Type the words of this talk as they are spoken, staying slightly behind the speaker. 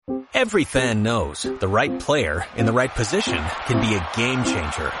Every fan knows the right player in the right position can be a game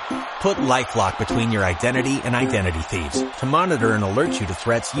changer. Put LifeLock between your identity and identity thieves to monitor and alert you to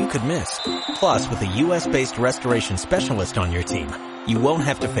threats you could miss. Plus, with a U.S.-based restoration specialist on your team, you won't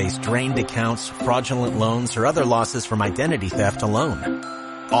have to face drained accounts, fraudulent loans, or other losses from identity theft alone.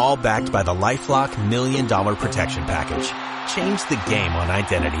 All backed by the LifeLock $1 Million Protection Package. Change the game on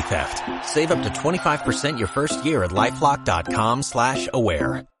identity theft. Save up to 25% your first year at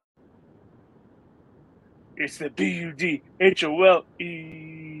LifeLock.com/aware. It's the B-U-D-H-O-L-E.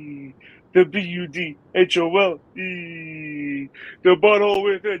 The B-U-D-H-O-L-E. The butthole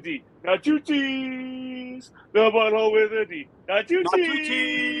with a D. Not two T's. The butthole with a D. Not two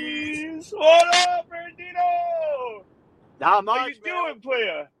T's. What up, Brandino? Not much, How you doing,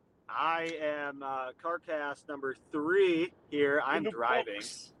 playa? I am CarCast number 3 here. I'm driving.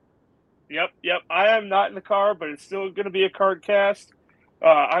 Books. Yep. I am not in the car, but it's still going to be a card cast.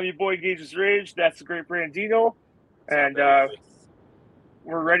 I'm your boy Gage's Rage. That's the great Brandino. And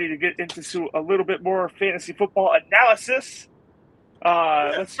we're ready to get into a little bit more fantasy football analysis.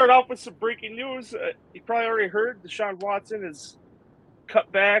 Let's start off with some breaking news. You probably already heard Deshaun Watson is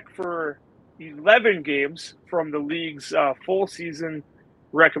cut back for 11 games from the league's full season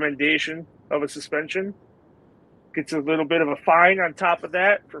recommendation of a suspension. Gets a little bit of a fine on top of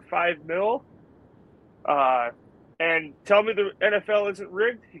that for $5 million. And tell me the NFL isn't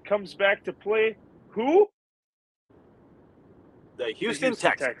rigged. He comes back to play who? The Houston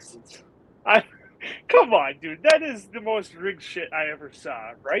Texans. Come on, dude. That is the most rigged shit I ever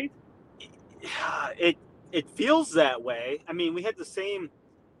saw, right? Yeah, it feels that way. I mean, we had the same,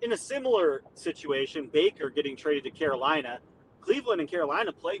 in a similar situation, Baker getting traded to Carolina. Cleveland and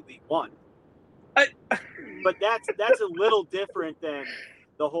Carolina played week 1. But that's a little different than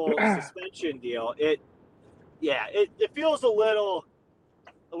the whole suspension deal. It feels a little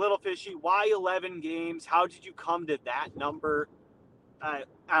fishy. Why 11 games? How did you come to that number? I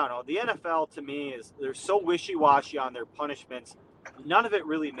don't know. The NFL, to me, they're so wishy-washy on their punishments. None of it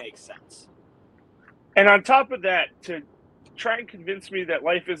really makes sense. And on top of that, to try and convince me that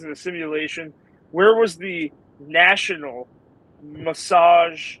life isn't a simulation, where was the national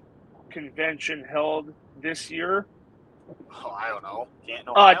massage convention held this year? Oh, I don't know. Can't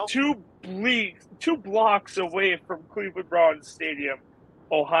know. 2 blocks away from Cleveland Browns Stadium,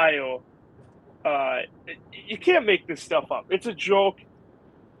 Ohio. You can't make this stuff up. It's a joke.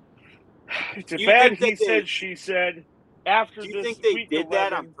 It's a bad he said, she said. Do you think they did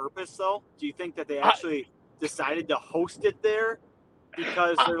that on purpose, though? Do you think that they actually decided to host it there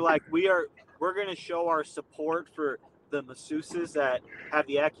because they're like, we're going to show our support for the masseuses that have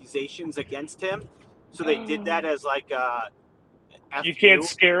the accusations against him? So they did that as like you can't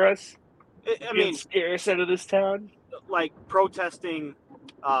scare us. I mean, scare us out of this town. Like protesting,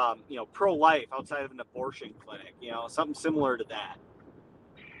 pro-life outside of an abortion clinic. Something similar to that.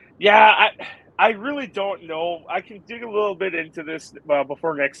 Yeah, I really don't know. I can dig a little bit into this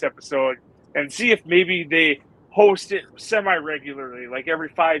before next episode and see if maybe they host it semi-regularly, like every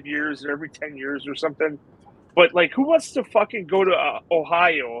 5 years or every 10 years or something. But, like, who wants to fucking go to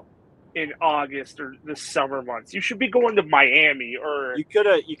Ohio in August or the summer months? You should be going to Miami or you could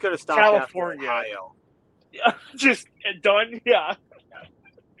have stopped California. After Ohio. Just done, yeah.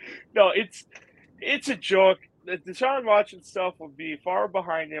 No, it's a joke. The Deshaun Watson stuff will be far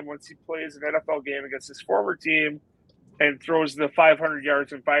behind him once he plays an NFL game against his former team and throws the 500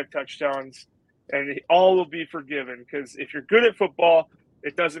 yards and 5 touchdowns, and all will be forgiven because if you're good at football,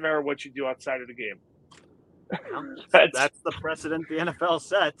 it doesn't matter what you do outside of the game. That's the precedent the NFL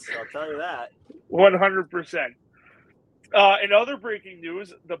sets, I'll tell you that. 100%. In other breaking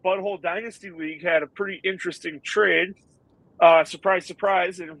news, the Butthole Dynasty League had a pretty interesting trade. Surprise,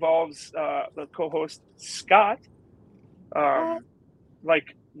 surprise, it involves the co-host Scott.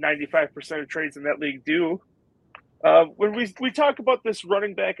 Like 95% of trades in that league do. When we talk about this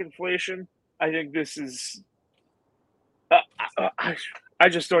running back inflation, I think this is I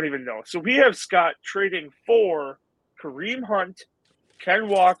just don't even know. So we have Scott trading for Kareem Hunt, Ken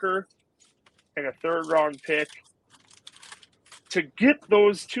Walker, and a 3rd-round pick. To get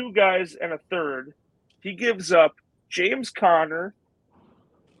those 2 guys and a 3rd, he gives up James Conner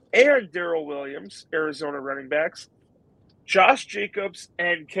and Darrell Williams, Arizona running backs, Josh Jacobs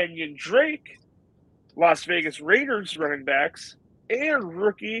and Kenyon Drake, Las Vegas Raiders running backs, and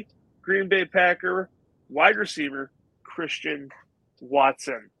rookie Green Bay Packer wide receiver Christian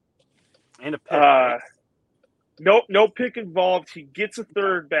Watson. And a pick. Right? No pick involved. He gets a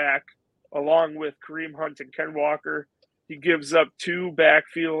 3rd back along with Kareem Hunt and Ken Walker. He gives up 2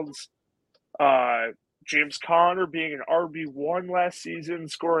 backfields. James Conner being an RB1 last season,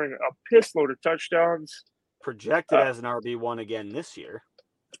 scoring a piss load of touchdowns. Projected as an RB1 again this year.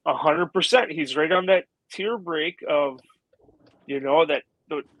 100%. He's right on that tier break of, that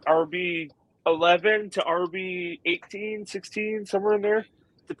the RB11 to RB18, 16, somewhere in there.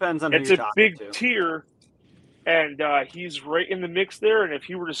 Depends on who it's you're a talking big to. tier, and he's right in the mix there. And if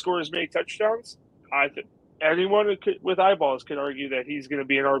he were to score as many touchdowns, I think anyone with eyeballs could argue that he's going to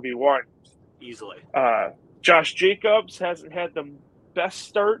be an RB1 easily. Josh Jacobs hasn't had the best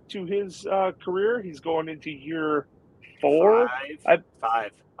start to his career. He's going into year 4.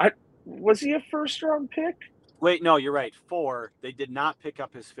 Five. Was he a first-round pick? Wait, no, you're right. 4. They did not pick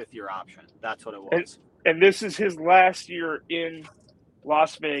up his 5th-year option. That's what it was. And this is his last year in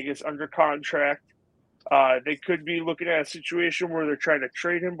Las Vegas under contract. They could be looking at a situation where they're trying to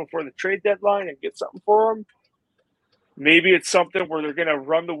trade him before the trade deadline and get something for him. Maybe it's something where they're going to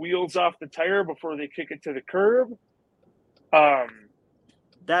run the wheels off the tire before they kick it to the curb.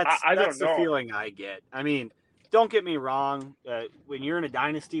 That's don't the know. feeling I get. I mean, don't get me wrong. When you're in a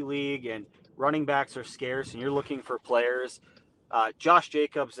dynasty league and running backs are scarce and you're looking for players, Josh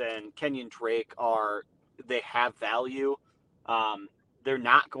Jacobs and Kenyon Drake they have value. They're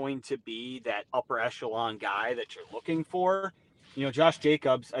not going to be that upper echelon guy that you're looking for. Josh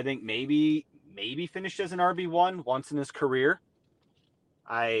Jacobs, I think maybe finished as an RB1 once in his career.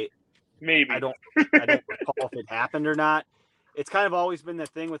 I don't recall if it happened or not. It's kind of always been that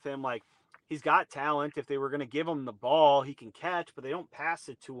thing with him. Like, he's got talent. If they were going to give him the ball, he can catch, but they don't pass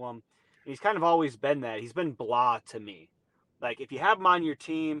it to him. And he's kind of always been that. He's been blah to me. Like, if you have him on your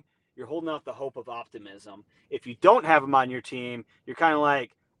team, you're holding out the hope of optimism. If you don't have him on your team, you're kind of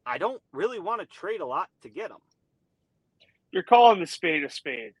like, I don't really want to trade a lot to get him. You're calling the spade a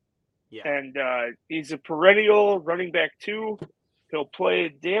spade. Yeah. And he's a perennial running back 2. He'll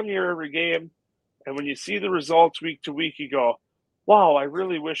play damn near every game. And when you see the results week to week, you go, wow, I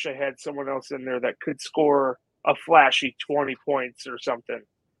really wish I had someone else in there that could score a flashy 20 points or something.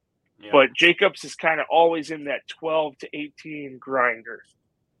 Yeah. But Jacobs is kind of always in that 12 to 18 grinder.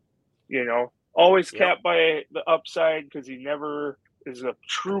 Always capped by the upside because he never is a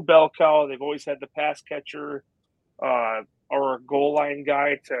true bell cow. They've always had the pass catcher or a goal line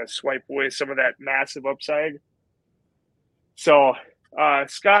guy to swipe away some of that massive upside. So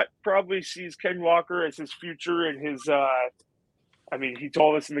Scott probably sees Ken Walker as his future and his he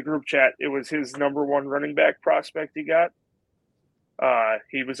told us in the group chat it was his number 1 running back prospect he got.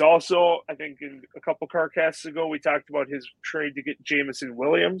 He was also, I think in a couple CarCasts ago, we talked about his trade to get Jameson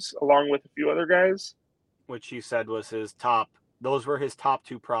Williams along with a few other guys. Which he said was those were his top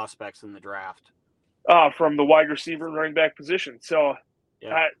 2 prospects in the draft. From the wide receiver and running back position. So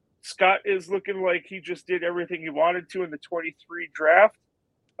Scott is looking like he just did everything he wanted to in the 23 draft.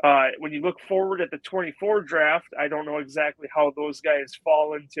 When you look forward at the 24 draft, I don't know exactly how those guys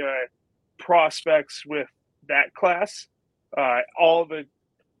fall into prospects with that class. All the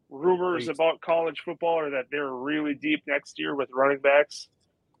rumors about college football are that they're really deep next year with running backs.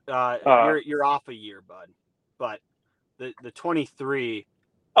 You're off a year, bud. But the 23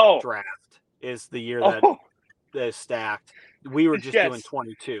 draft is the year that is stacked. We were just doing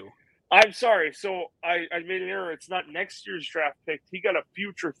 22. I'm sorry. So I made an error. It's not next year's draft pick. He got a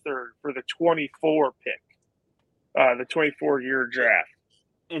future third for the 24 pick, the 24-year draft.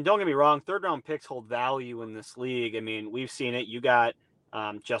 And don't get me wrong, 3rd-round picks hold value in this league. I mean, we've seen it. You got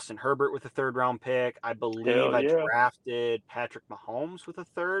Justin Herbert with a 3rd-round pick. I believe I drafted Patrick Mahomes with a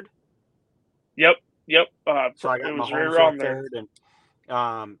 3rd. Yep. So I got Mahomes with a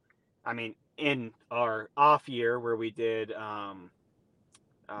 3rd. And in our off year where we did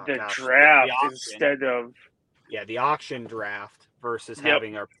draft instead of the auction draft versus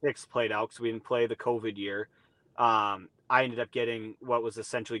having our picks played out because we didn't play the COVID year. I ended up getting what was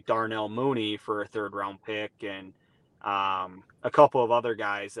essentially Darnell Mooney for a 3rd-round pick and a couple of other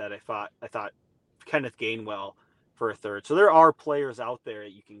guys that I thought Kenneth Gainwell for a 3rd. So there are players out there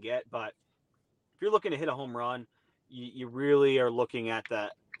that you can get, but if you're looking to hit a home run, you really are looking at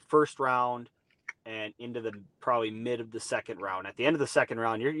the 1st round and into the probably mid of the 2nd round. At the end of the 2nd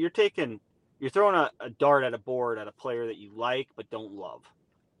round, you're throwing a dart at a board at a player that you like but don't love.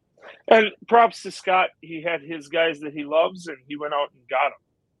 And props to Scott. He had his guys that he loves, and he went out and got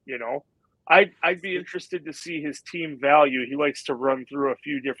them. I'd be interested to see his team value. He likes to run through a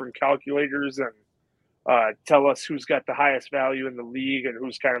few different calculators and tell us who's got the highest value in the league and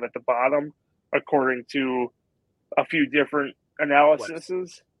who's kind of at the bottom, according to a few different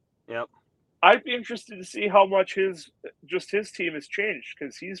analyses. Yep. I'd be interested to see how much his team has changed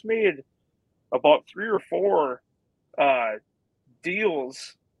because he's made about 3 or 4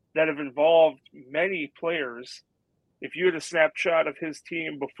 deals that have involved many players. If you had a snapshot of his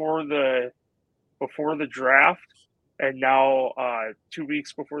team before the draft, and now 2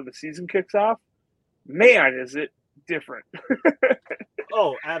 weeks before the season kicks off, man, is it different.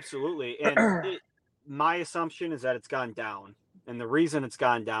 Oh, absolutely. And my assumption is that it's gone down. And the reason it's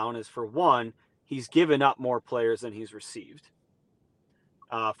gone down is, for one, he's given up more players than he's received.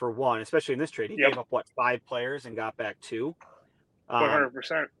 For one, especially in this trade, he gave up, 5 players and got back 2.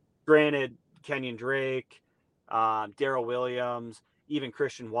 100%. Granted, Kenyon Drake, Darrell Williams, even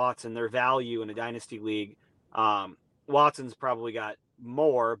Christian Watson, their value in a dynasty league. Watson's probably got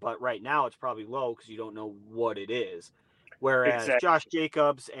more, but right now it's probably low because you don't know what it is. Whereas Josh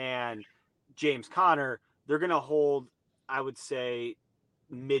Jacobs and James Conner, they're going to hold, I would say,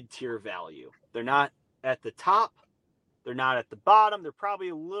 mid-tier value. They're not at the top. They're not at the bottom. They're probably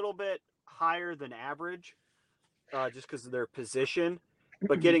a little bit higher than average just because of their position.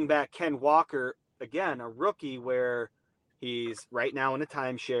 But getting back Ken Walker, again, a rookie where he's right now in a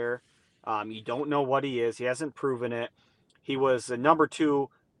timeshare. You don't know what he is. He hasn't proven it. He was the number 2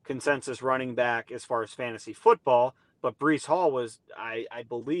 consensus running back as far as fantasy football, but Breece Hall was, I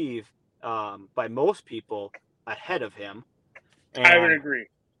believe, by most people, ahead of him. And I would agree.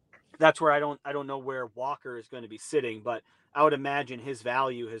 That's where I don't know where Walker is going to be sitting, but I would imagine his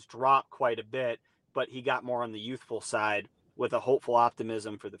value has dropped quite a bit, but he got more on the youthful side with a hopeful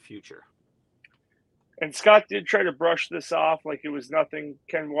optimism for the future. And Scott did try to brush this off like it was nothing.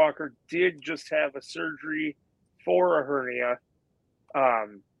 Ken Walker did just have a surgery for a hernia.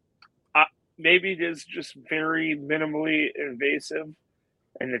 Maybe it is just very minimally invasive,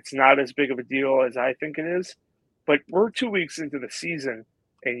 and it's not as big of a deal as I think it is. But we're 2 weeks into the season,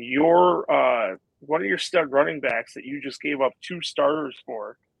 and your one of your stud running backs that you just gave up 2 starters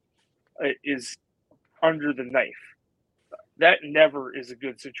for is under the knife. That never is a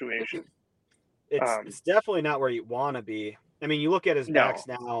good situation. It's definitely not where you want to be. I mean, you look at his backs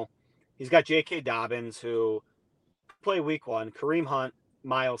now. He's got J.K. Dobbins, who play week 1, Kareem Hunt,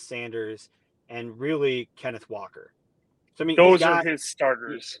 Miles Sanders, and really Kenneth Walker. So, I mean, those are his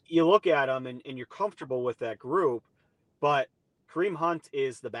starters. You look at them and you're comfortable with that group, but Kareem Hunt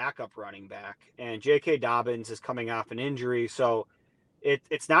is the backup running back, and J.K. Dobbins is coming off an injury. So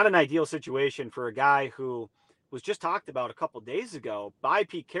it's not an ideal situation for a guy who was just talked about a couple days ago by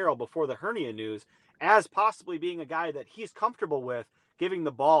Pete Carroll before the hernia news as possibly being a guy that he's comfortable with giving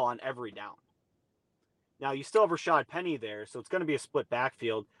the ball on every down. Now, you still have Rashad Penny there, so it's going to be a split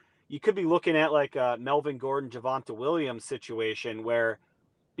backfield. You could be looking at like a Melvin Gordon, Javonte Williams situation where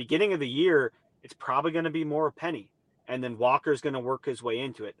beginning of the year, it's probably going to be more Penny, and then Walker's going to work his way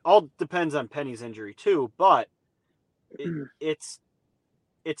into it. All depends on Penny's injury too, but it's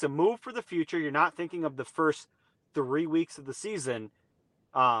a move for the future. You're not thinking of the first 3 weeks of the season.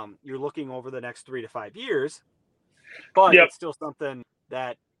 You're looking over the next 3 to 5 years, but it's still something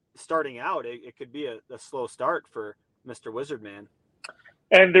that starting out, it could be a slow start for Mr. Wizardman.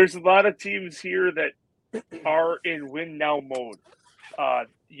 And there's a lot of teams here that are in win now mode. A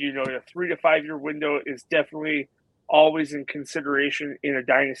 3 to 5 year window is definitely always in consideration in a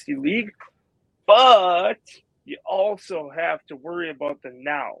dynasty league, but you also have to worry about the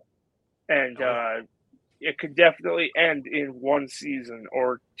now. And it could definitely end in 1 season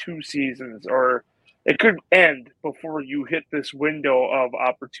or 2 seasons, or it could end before you hit this window of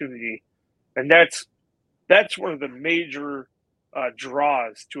opportunity. And that's one of the major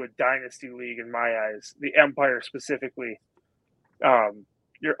draws to a dynasty league in my eyes, the Empire specifically.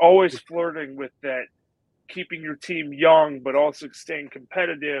 You're always flirting with that, keeping your team young, but also staying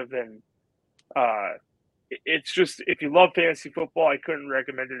competitive. And it's just, if you love fantasy football, I couldn't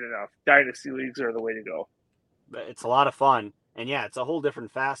recommend it enough. Dynasty leagues are the way to go. It's a lot of fun. And yeah, it's a whole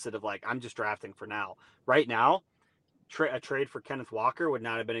different facet of like, I'm just drafting for now. Right now, a trade for Kenneth Walker would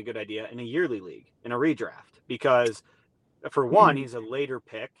not have been a good idea in a yearly league, in a redraft, because for one, he's a later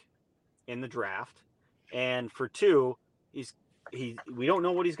pick in the draft. And for two, we don't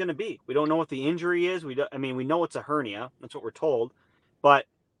know what he's going to be. We don't know what the injury is. We know it's a hernia. That's what we're told. But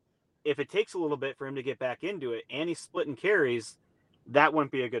if it takes a little bit for him to get back into it and he's splitting carries, that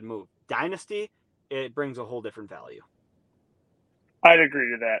wouldn't be a good move. Dynasty, it brings a whole different value. I'd agree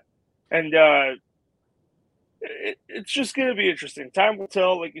to that. And it's just going to be interesting. Time will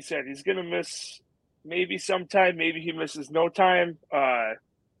tell. Like you said, he's going to miss maybe sometime. Maybe he misses no time.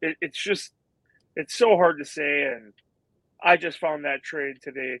 It's so hard to say. And I just found that trade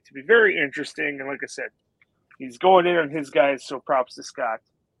today to be very interesting. And like I said, he's going in on his guys, so props to Scott.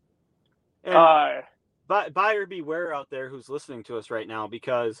 And buyer beware out there who's listening to us right now,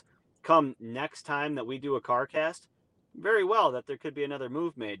 because come next time that we do a CarCast, very well that there could be another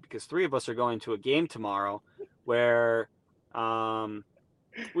move made because 3 of us are going to a game tomorrow where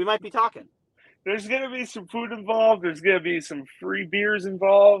we might be talking. There's going to be some food involved. There's going to be some free beers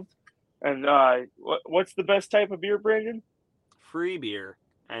involved. And what's the best type of beer, Brandon? Free beer.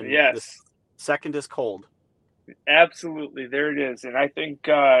 And the Yes, second is cold. absolutely. There it is. And I think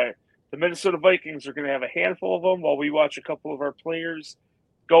the Minnesota Vikings are going to have a handful of them while we watch a couple of our players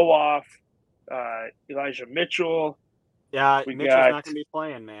go off. Elijah Mitchell. Yeah, We Mitchell's got. not going to be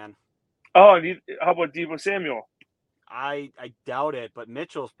playing, man. Oh, and how about Deebo Samuel? I doubt it, but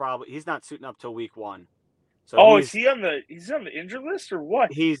Mitchell's he's not suiting up till week 1. So Oh, is he on the injured list or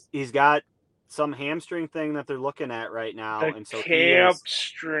what? He's got some hamstring thing that they're looking at right now, The and so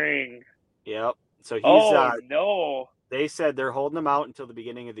hamstring. Yep. So he's no. They said they're holding him out until the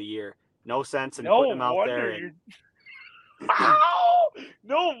beginning of the year. No sense in putting him out there.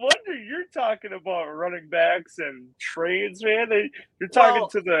 No wonder you're talking about running backs and trades, man. You're talking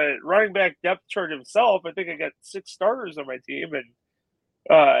to the running back depth chart himself. I think I got 6 starters on my team,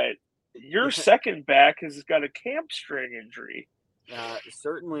 and your second back has got a hamstring injury.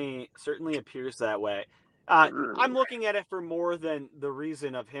 Certainly appears that way. I'm looking at it for more than the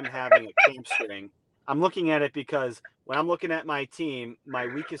reason of him having a hamstring. I'm looking at it because when I'm looking at my team, my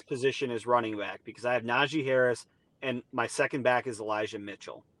weakest position is running back because I have Najee Harris and my second back is Elijah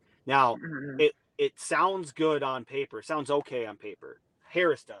Mitchell. Now, it sounds good on paper. It sounds okay on paper.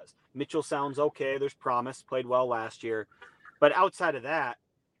 Harris does. Mitchell sounds okay. There's promise. Played well last year. But outside of that,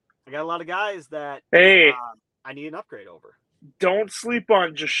 I got a lot of guys that I need an upgrade over. Don't sleep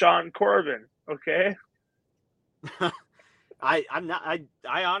on Jashawn Corbin, okay? I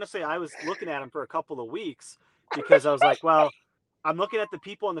honestly, I was looking at him for a couple of weeks because I was like, well, I'm looking at the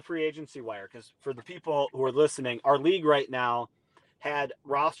people on the free agency wire because for the people who are listening, our league right now had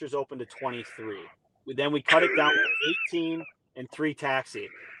rosters open to 23. Then we cut it down to 18 and 3 taxi.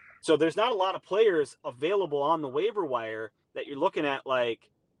 So there's not a lot of players available on the waiver wire that you're looking at like,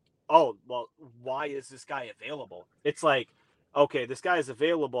 oh, well, why is this guy available? It's like, okay, this guy is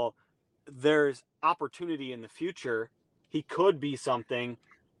available. There's opportunity in the future. He could be something,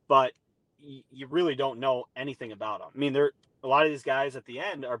 but you really don't know anything about him. I mean, a lot of these guys at the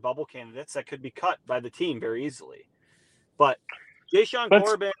end are bubble candidates that could be cut by the team very easily. But Jashawn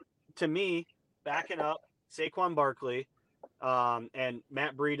Corbin, to me, backing up Saquon Barkley, and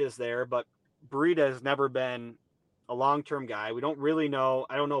Matt Breida there, but Breida has never been a long-term guy. We don't really know.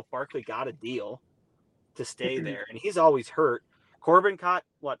 I don't know if Barkley got a deal to stay there, and he's always hurt. Corbin caught,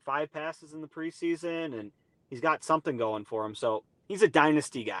 5 passes in the preseason, and he's got something going for him. So he's a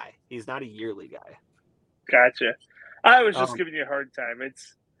dynasty guy. He's not a yearly guy. Gotcha. I was just giving you a hard time.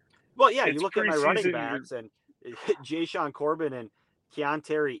 You look at my running backs and Jashawn Corbin and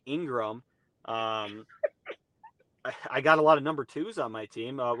Keontae Ingram. I got a lot of number 2s on my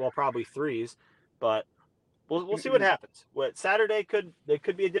team. Probably 3s, but we'll see what happens. Saturday could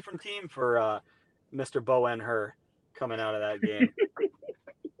be a different team for Mr. Bowen-Hur coming out of that game.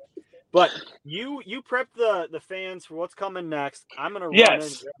 But you prep the fans for what's coming next. I'm gonna run in and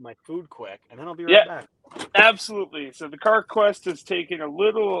grab my food quick, and then I'll be right back. Absolutely. So the Car Quest has taken a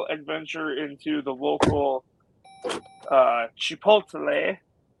little adventure into the local Chipotle,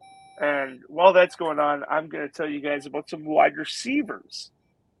 and while that's going on, I'm going to tell you guys about some wide receivers.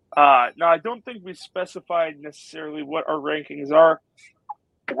 Now, I don't think we specified necessarily what our rankings are.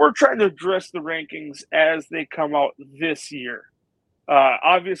 We're trying to address the rankings as they come out this year.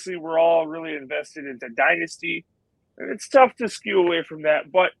 Obviously, we're all really invested into Dynasty, and it's tough to skew away from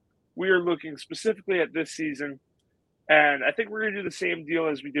that, but we are looking specifically at this season, and I think we're going to do the same deal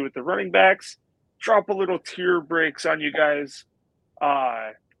as we did with the running backs, drop a little tier breaks on you guys.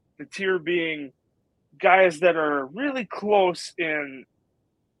 The tier being guys that are really close in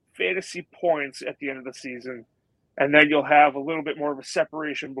fantasy points at the end of the season, and then you'll have a little bit more of a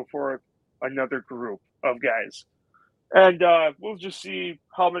separation before another group of guys. And we'll just see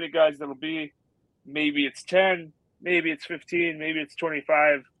how many guys that'll be. Maybe it's 10, maybe it's 15, maybe it's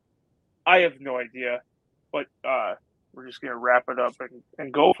 25. I have no idea, but we're just going to wrap it up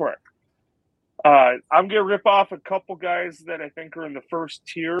and go for it. I'm going to rip off a couple guys that I think are in the first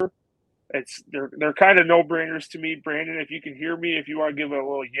tier. They're kind of no-brainers to me. Brandon, if you can hear me, if you want to give a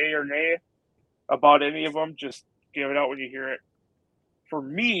little yay or nay about any of them, just give it out when you hear it. For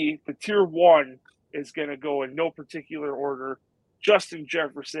me, the tier 1 is going to go in no particular order. Justin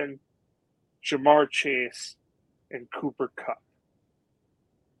Jefferson, Jamar Chase, and Cooper Kupp.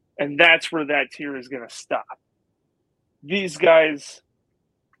 And that's where that tier is going to stop. These guys,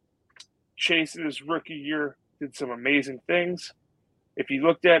 Chase in his rookie year did some amazing things. If you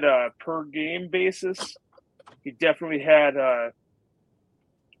looked at a per game basis, He definitely had a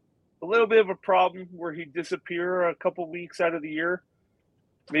little bit of a problem where he'd disappear a couple weeks out of the year,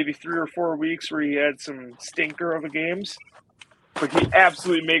 maybe 3 or 4 weeks where he had some stinker of a games. But he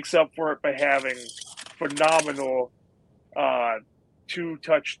absolutely makes up for it by having phenomenal 2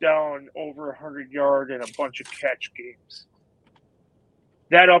 touchdown, over 100-yard, and a bunch of catch games.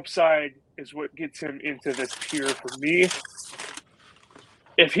 That upside is what gets him into this tier for me.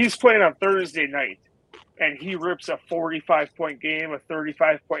 If he's playing on Thursday night and he rips a 45-point game, a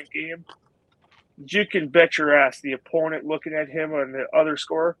 35-point game, you can bet your ass the opponent looking at him on the other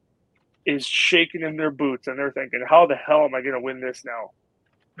score is shaking in their boots, and they're thinking, how the hell am I going to win this now?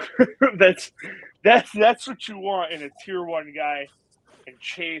 That's what you want in a tier 1 guy, and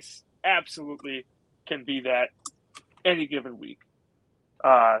Chase absolutely can be that any given week.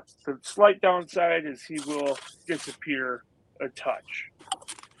 The slight downside is he will disappear a touch.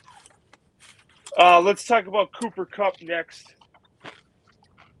 Let's talk about Cooper Kupp next.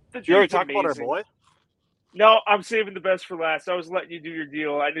 You already talked about our boy? No, I'm saving the best for last. I was letting you do your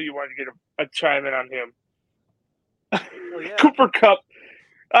deal. I knew you wanted to get a chime in on him. Oh, yeah. Cooper Kupp.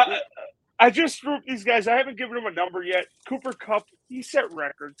 I just wrote these guys. I haven't given him a number yet. Cooper Kupp, he set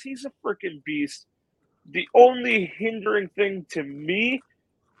records. He's a freaking beast. The only hindering thing to me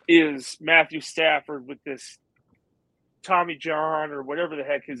is Matthew Stafford with this Tommy John or whatever the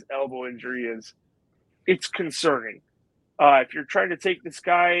heck his elbow injury is. It's concerning. If you're trying to take this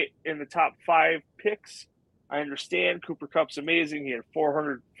guy in the top 5 picks, I understand Cooper Kupp's amazing. He had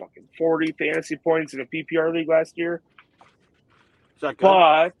 440 fantasy points in a PPR league last year. Is that good?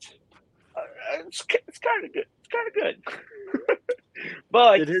 But it's kind of good. It's kind of good.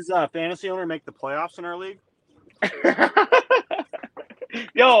 But did his fantasy owner make the playoffs in our league?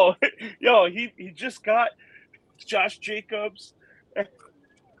 yo, he just got Josh Jacobs and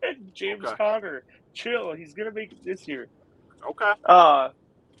James Conner. Chill, he's gonna make it this year. Okay.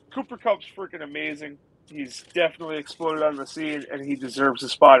 Cooper Kupp's freaking amazing. He's definitely exploded on the scene, and he deserves a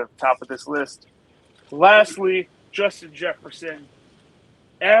spot at the top of this list. Lastly, Justin Jefferson,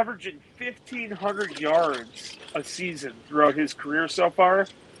 averaging 1,500 yards a season throughout his career so far.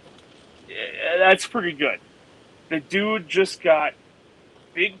 That's pretty good. The dude just got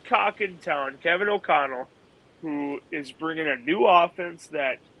big cock in town, Kevin O'Connell, who is bringing a new offense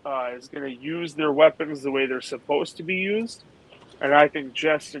that is going to use their weapons the way they're supposed to be used. And I think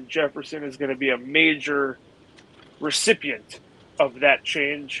Justin Jefferson is going to be a major recipient of that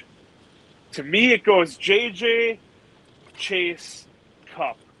change. To me, it goes JJ, Chase,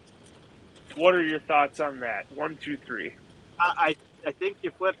 Kupp. What are your thoughts on that? 1, 2, 3. I think you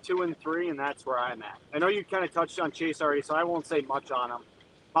flip 2 and 3, and that's where I'm at. I know you kind of touched on Chase already, so I won't say much on him.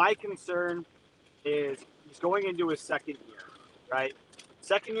 My concern is he's going into his second year, right?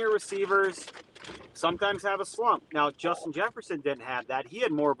 Second-year receivers sometimes have a slump. Now, Justin Jefferson didn't have that. He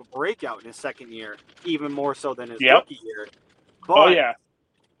had more of a breakout in his second year, even more so than his rookie year. But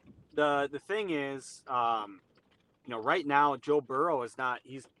the thing is, right now Joe Burrow is not.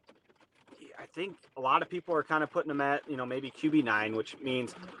 I think a lot of people are kind of putting him at maybe QB9, which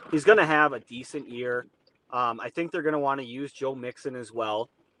means he's going to have a decent year. I think they're going to want to use Joe Mixon as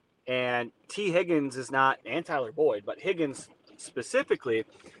well, and T. Higgins is not, and Tyler Boyd, but Higgins specifically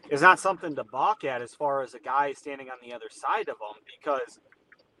is not something to balk at as far as a guy standing on the other side of him, because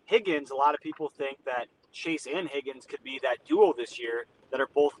Higgins, a lot of people think that Chase and Higgins could be that duo this year that are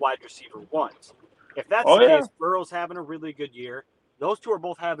both wide receiver ones. If that's the case, Burrow's having a really good year. Those two are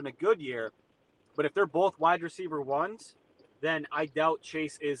both having a good year. But if they're both wide receiver ones, then I doubt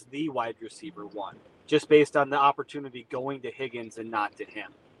Chase is the wide receiver one, just based on the opportunity going to Higgins and not to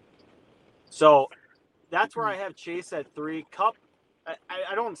him. So that's where I have Chase at 3. Kupp,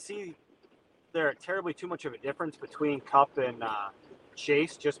 I don't see there terribly too much of a difference between Kupp and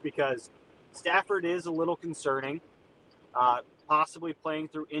Chase, just because Stafford is a little concerning, possibly playing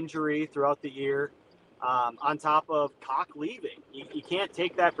through injury throughout the year, on top of Cock leaving. You can't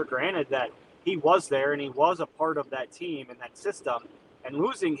take that for granted that he was there and he was a part of that team and that system, and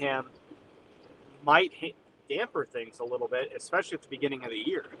losing him might damper things a little bit, especially at the beginning of the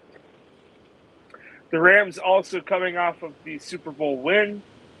year. The Rams also coming off of the Super Bowl win.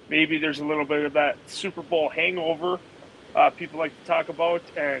 Maybe there's a little bit of that Super Bowl hangover people like to talk about,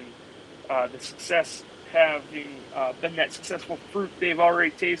 and the success having been that successful fruit they've already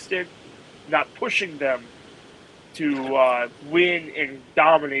tasted, not pushing them to win and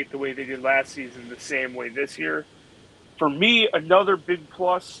dominate the way they did last season the same way this year. For me, another big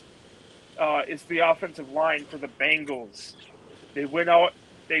plus is the offensive line for the Bengals. They went out,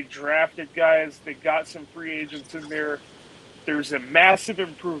 they drafted guys, they got some free agents in there. There's a massive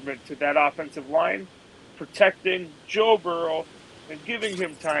improvement to that offensive line protecting Joe Burrow and giving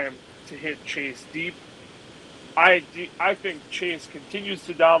him time to hit Chase deep. I think Chase continues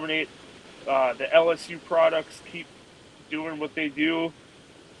to dominate. The LSU products keep doing what they do,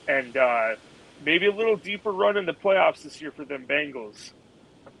 and maybe a little deeper run in the playoffs this year for them Bengals.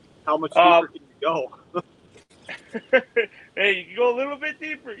 How much deeper can you go? Hey, you can go a little bit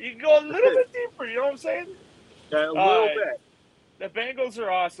deeper. You can go a little bit deeper. You know what I'm saying? Yeah, a little bit. The Bengals are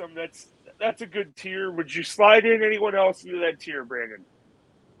awesome. That's a good tier. Would you slide in anyone else into that tier, Brandon?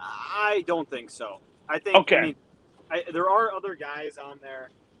 I don't think so. I think. Okay. I mean, there are other guys on there,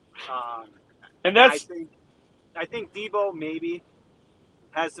 and that's. I think Deebo maybe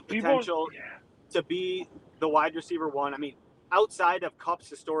has the potential to be the wide receiver one. I mean, outside of Kupp's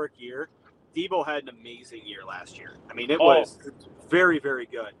historic year, Deebo had an amazing year last year. I mean, it was very, very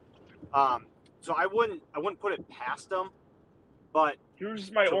good. So I wouldn't put it past him. But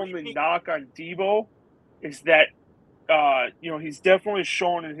here's my only knock on Deebo is that he's definitely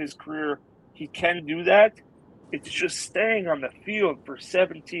shown in his career he can do that. It's just staying on the field for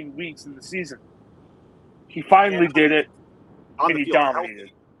 17 weeks in the season. He finally did it, and he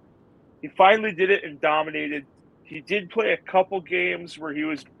dominated. He finally did it and dominated. He did play a couple games where he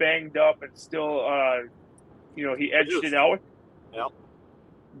was banged up and still, he edged it out. Yeah.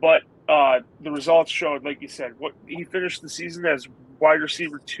 But the results showed, like you said, what he finished the season as wide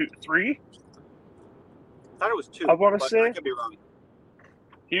receiver 3. I thought it was 2. I want to say. I could be wrong.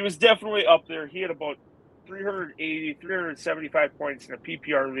 He was definitely up there. He had about 380, 375 points in a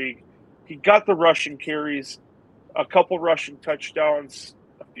PPR league. He got the rushing carries, a couple rushing touchdowns,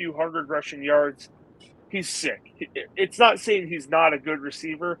 a few hundred rushing yards. He's sick. It's not saying he's not a good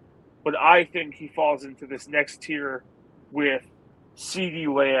receiver, but I think he falls into this next tier with CeeDee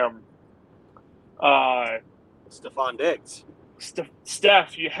Lamb, Stephon Diggs.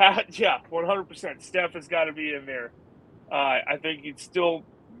 Steph, 100%. Steph has got to be in there. I think you'd still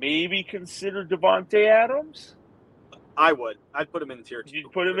maybe consider Devontae Adams. I would. I'd put him in tier 2.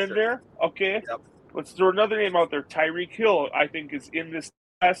 You'd put him in there? Okay. Yep. Let's throw another name out there. Tyreek Hill, I think, is in this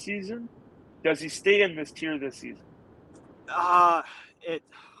last season. Does he stay in this tier this season?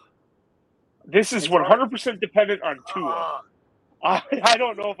 This is 100% dependent on Tua. I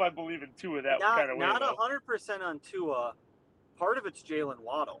don't know if I believe in Tua that kind of way. Not 100% on Tua. Part of it's Jalen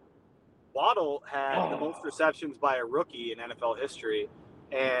Waddle. Waddle had the most receptions by a rookie in NFL history,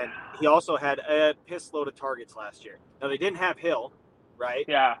 and he also had a piss load of targets last year. Now, they didn't have Hill, right?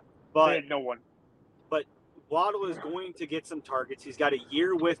 Yeah, but they had no one. But Waddle is going to get some targets. He's got a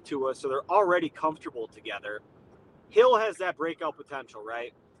year with Tua, so they're already comfortable together. Hill has that breakout potential,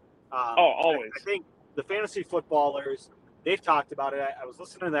 right? Always. I think the fantasy footballers, they've talked about it. I was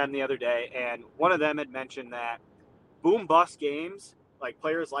listening to them the other day, and one of them had mentioned that boom-bust games, like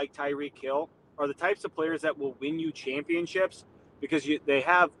players like Tyreek Hill, are the types of players that will win you championships because they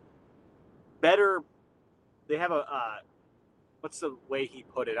have what's the way he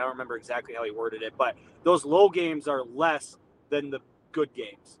put it? I don't remember exactly how he worded it, but those low games are less than the good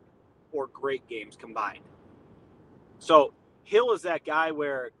games or great games combined. So Hill is that guy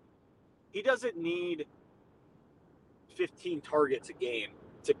where he doesn't need 15 targets a game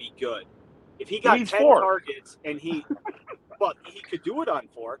to be good. If he got 10 targets and he could do it on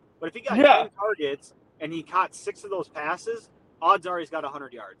 4, but if he got 10 targets and he caught 6 of those passes, odds are he's got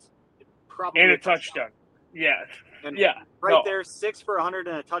 100 yards. Probably and a touchdown. Yeah. And there, 6 for 100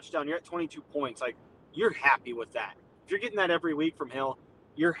 and a touchdown. You're at 22 points. Like, you're happy with that. If you're getting that every week from Hill,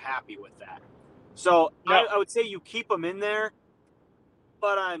 you're happy with that. So I would say you keep him in there,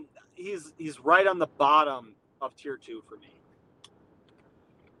 but he's right on the bottom of tier 2 for me.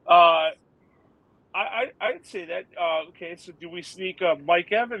 I'd say that. Okay, so do we sneak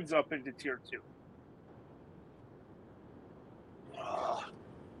Mike Evans up into tier 2?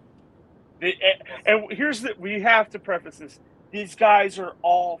 And we have to preface this. These guys are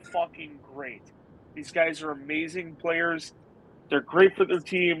all fucking great. These guys are amazing players. They're great for their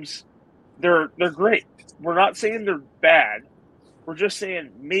teams. They're great. We're not saying they're bad. We're just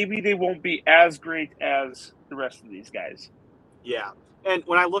saying maybe they won't be as great as the rest of these guys. Yeah. And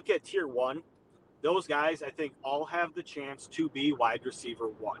when I look at tier 1, those guys I think all have the chance to be wide receiver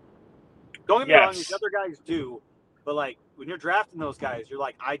 1. Don't get me wrong, these other guys do. But, like, when you're drafting those guys, you're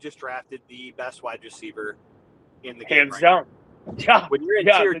like, I just drafted the best wide receiver in the game. Hands down. Yeah. When you're in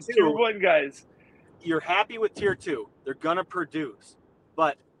tier 2, tier 1 guys, you're happy with tier 2. They're going to produce.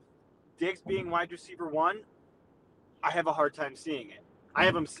 But Diggs being wide receiver 1, I have a hard time seeing it. I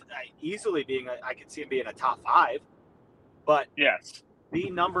have him easily I could see him being a top 5. But yes,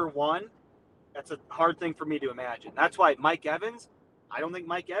 the number 1, that's a hard thing for me to imagine. That's why Mike Evans, I don't think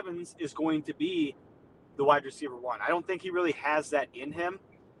Mike Evans is going to be the wide receiver one. I don't think he really has that in him.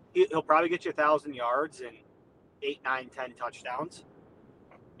 He'll probably get you 1,000 yards and 8, 9, 10 touchdowns,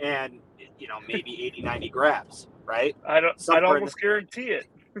 and maybe 80, 90 grabs. Right? I'd Somewhere almost guarantee it.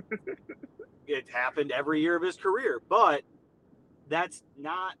 It happened every year of his career, but that's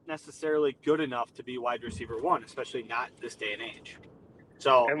not necessarily good enough to be wide receiver one, especially not this day and age.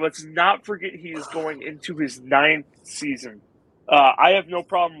 So, and let's not forget he is going into his 9th season. I have no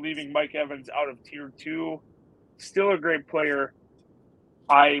problem leaving Mike Evans out of tier 2. Still a great player.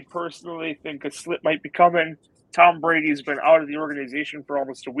 I personally think a slip might be coming. Tom Brady's been out of the organization for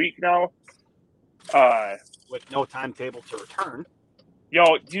almost a week now. with no timetable to return.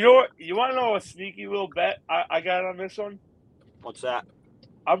 Yo, do you know what? You want to know a sneaky little bet I got on this one? What's that?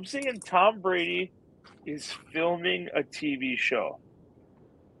 I'm saying Tom Brady is filming a TV show.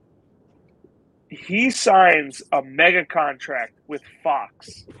 He signs a mega contract with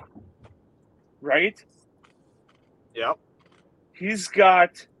Fox, right? Yep. He's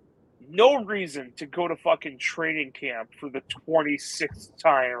got no reason to go to fucking training camp for the 26th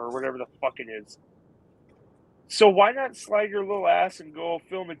time or whatever the fuck it is. So why not slide your little ass and go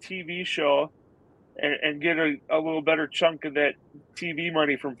film a TV show and get a little better chunk of that TV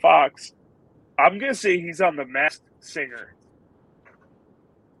money from Fox? I'm going to say he's on The Masked Singer.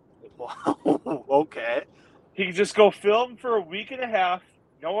 Okay. He can just go film for a week and a half.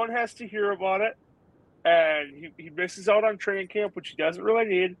 No one has to hear about it. And he misses out on training camp, which he doesn't really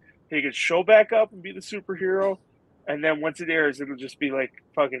need. He can show back up and be the superhero. And then once it airs, it'll just be like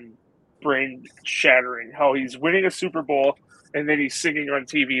fucking brain shattering how he's winning a Super Bowl and then he's singing on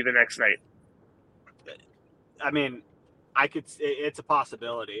TV the next night. I mean, it's a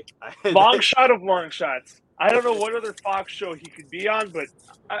possibility. Long shot of long shots. I don't know what other Fox show he could be on, but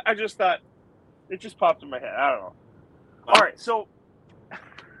I just thought it just popped in my head. I don't know. All right, so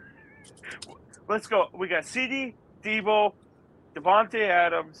let's go. We got CD, Deebo, Davante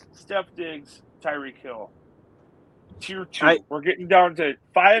Adams, Steph Diggs, Tyreek Hill. Tier 2. We're getting down to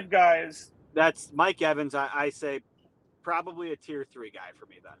 5 guys. That's Mike Evans. I say probably a tier 3 guy for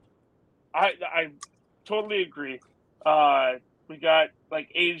me then. I totally agree. We got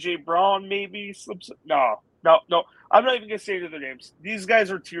like AJ Brown maybe slips. No. I'm not even gonna say the names. These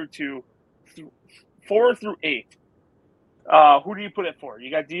guys are tier 2, 4 through 8. Who do you put it for? You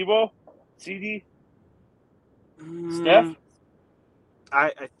got Deebo, CD, Steph.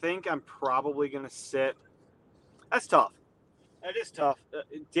 I think I'm probably gonna sit. That's tough. That is tough.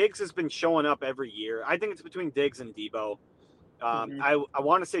 Diggs has been showing up every year. I think it's between Diggs and Deebo. I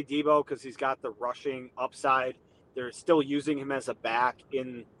want to say Deebo because he's got the rushing upside. They're still using him as a back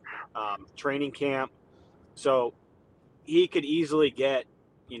in training camp. So he could easily get,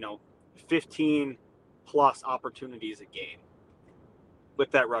 15 plus opportunities a game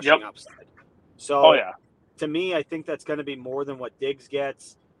with that rushing upside. So to me, I think that's going to be more than what Diggs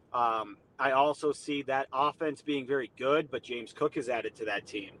gets. I also see that offense being very good, but James Cook is added to that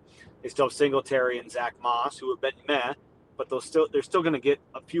team. They still have Singletary and Zach Moss, who have been meh, but they're still going to get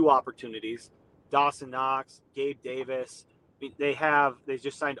a few opportunities. Dawson Knox, Gabe Davis. I mean, they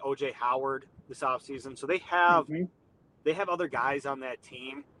just signed OJ Howard this offseason. So they have other guys on that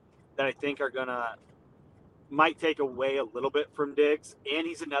team that I think might take away a little bit from Diggs. And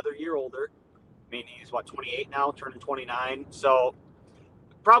he's another year older. I mean, he's 28 now, turning 29. So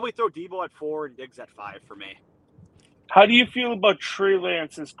probably throw Deebo at 4 and Diggs at 5 for me. How do you feel about Trey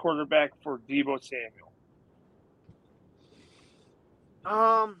Lance as quarterback for Deebo Samuel?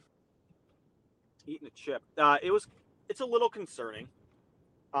 Eating a chip. It's a little concerning.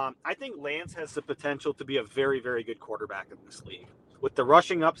 I think Lance has the potential to be a very, very good quarterback in this league. With the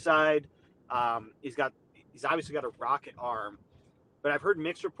rushing upside, he's obviously got a rocket arm. But I've heard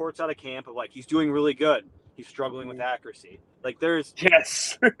mixed reports out of camp of he's doing really good. He's struggling with accuracy. There's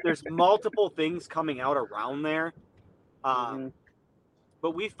multiple things coming out around there.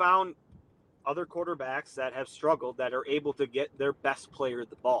 But we found other quarterbacks that have struggled that are able to get their best player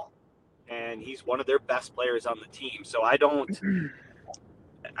the ball. And he's one of their best players on the team. So I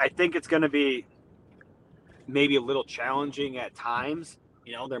think it's going to be maybe a little challenging at times.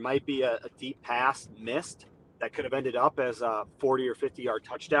 There might be a deep pass missed that could have ended up as a 40 or 50-yard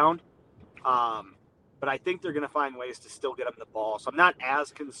touchdown. But I think they're going to find ways to still get him the ball. So I'm not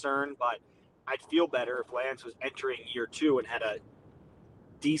as concerned, but I'd feel better if Lance was entering year 2 and had a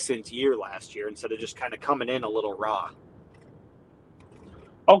decent year last year instead of just kind of coming in a little raw.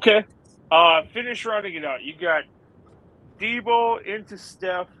 Okay. Finish rounding it out. You got Deebo into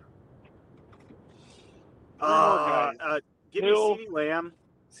Steph. Give me CeeDee Lamb.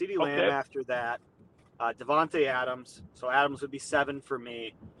 CeeDee Lamb after that. Davante Adams. So Adams would be 7 for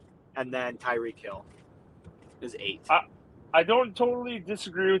me. And then Tyreek Hill. is 8. I don't totally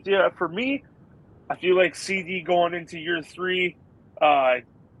disagree with you. For me, I feel like CD going into year 3,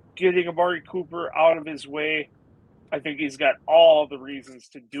 getting Amari Cooper out of his way, I think he's got all the reasons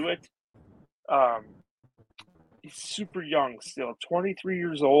to do it. He's super young still, 23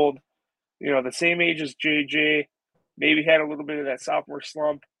 years old. The same age as JJ. Maybe had a little bit of that sophomore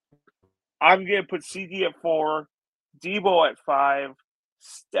slump. I'm going to put CD at 4, Debo at 5,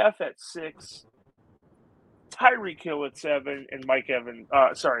 Steph at 6, Tyreek Hill at 7, and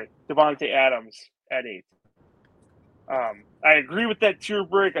Devontae Adams at 8. I agree with that tier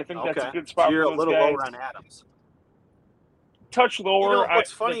break. I think that's a good spot so you're for those a little guys. lower on Adams. Touch lower.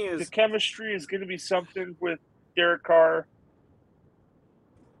 What's funny is the chemistry is going to be something with Derek Carr.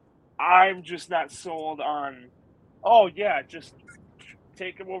 I'm just not sold on, just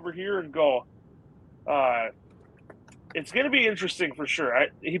take him over here and go. It's going to be interesting for sure.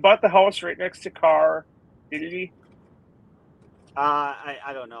 He bought the house right next to Carr, didn't he?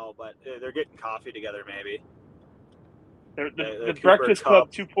 I don't know, but they're getting coffee together, maybe. The Breakfast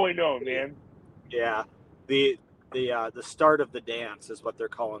Club 2.0, man. Yeah, the start of the dance is what they're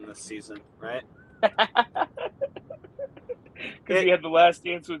calling this season, right? Because we had the last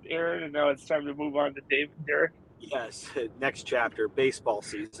dance with Aaron, and now it's time to move on to Dave and Derek. Yes, next chapter, baseball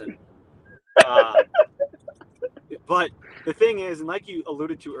season. But the thing is, and like you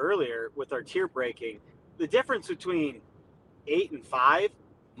alluded to earlier with our tier breaking, the difference between 8 and 5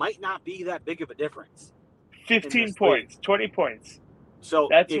 might not be that big of a difference. 15 points, 20 points. So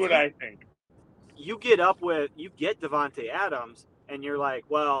that's what I think. You get Devontae Adams, and you're like,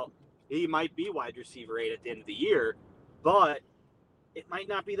 well, he might be wide receiver 8 at the end of the year, but it might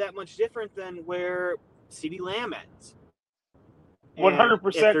not be that much different than where CeeDee Lamb ends. 100%.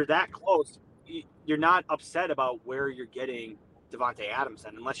 If they're that close, you're not upset about where you're getting Devontae Adams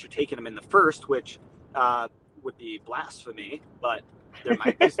in, unless you're taking him in the first, which would be blasphemy. But there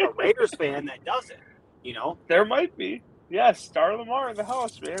might be a Raiders fan that does it. There might be. Yes, Star Lamar in the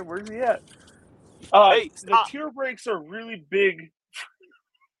house, man. Where's he at? The tier breaks are really big.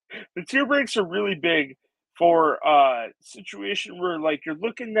 The tier breaks are really big for a situation where, like, you're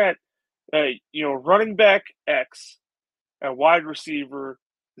looking at, running back X and wide receiver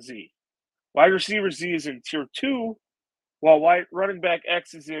Z. Wide receiver Z is in tier 2, while running back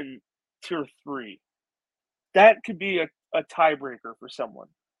X is in tier 3. That could be a tiebreaker for someone,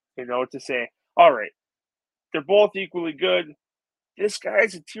 to say, all right, they're both equally good. This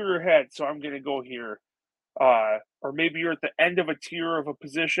guy's a tier ahead, so I'm going to go here. Or maybe you're at the end of a tier of a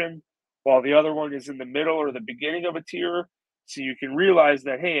position while the other one is in the middle or the beginning of a tier. So you can realize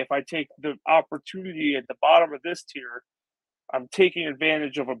that, hey, if I take the opportunity at the bottom of this tier, I'm taking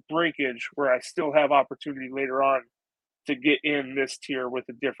advantage of a breakage where I still have opportunity later on to get in this tier with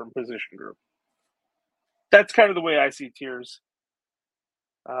a different position group. That's kind of the way I see tiers.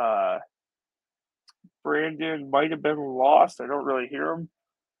 Brandon might have been lost. I don't really hear him.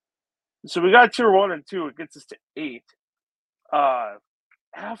 So we got tier 1 and 2. It gets us to 8.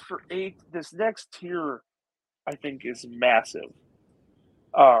 After 8, this next tier, I think, is massive.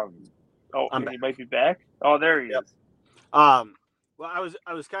 He might be back. Oh, there he is. Well, I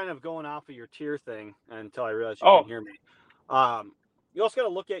was kind of going off of your tier thing until I realized you couldn't hear me. You also got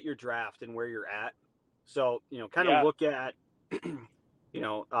to look at your draft and where you're at. So, of look at,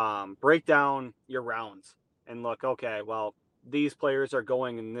 break down your rounds and look, okay, well, these players are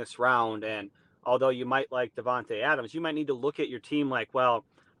going in this round. And although you might like Devontae Adams, you might need to look at your team like, well,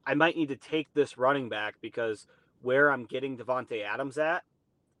 I might need to take this running back because where I'm getting Devontae Adams at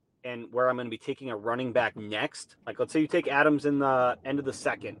and where I'm going to be taking a running back next. Like, let's say you take Adams in the end of the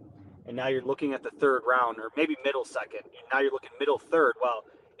second, and now you're looking at the third round, or maybe middle second, and now you're looking middle third. Well,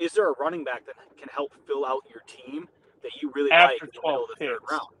 is there a running back that can help fill out your team that you really like in the middle of the third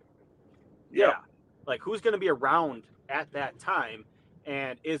round? Yeah. Like, who's going to be around at that time,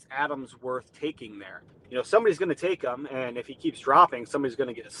 and is Adams worth taking there? Somebody's going to take him, and if he keeps dropping, somebody's going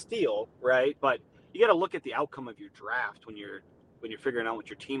to get a steal, right? But you got to look at the outcome of your draft when you're figuring out what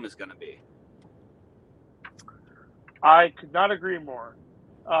your team is going to be. I could not agree more.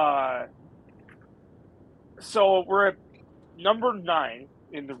 So we're at number 9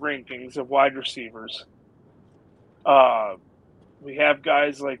 in the rankings of wide receivers. We have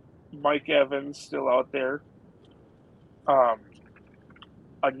guys like Mike Evans still out there.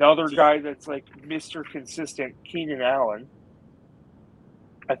 Another guy that's like Mr. Consistent, Keenan Allen,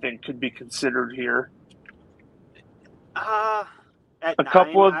 I think could be considered here. At a 9,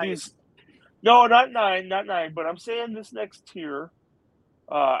 couple of these. No, not 9, but I'm saying this next tier.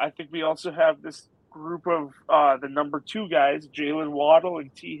 I think we also have this group of the number 2 guys, Jalen Waddle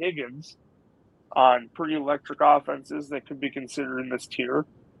and T. Higgins. on pretty electric offenses that could be considered in this tier.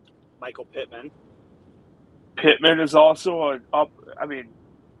 Michael Pittman. Pittman is also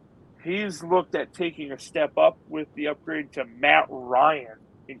he's looked at taking a step up with the upgrade to Matt Ryan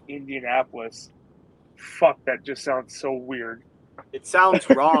in Indianapolis. Fuck, that just sounds so weird. It sounds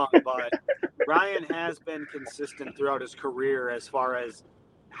wrong, but Ryan has been consistent throughout his career as far as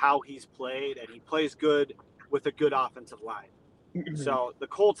how he's played, and he plays good with a good offensive line. So the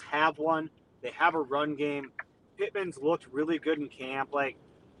Colts have one. They have a run game. Pittman's looked really good in camp. Like,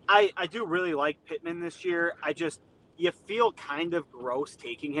 I do really like Pittman this year. You feel kind of gross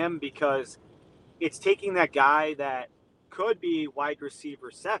taking him because it's taking that guy that could be wide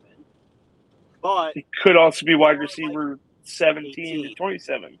receiver 7, but he could also be wide receiver 17 18 to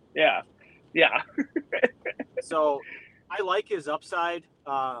 27. Yeah. Yeah. So I like his upside.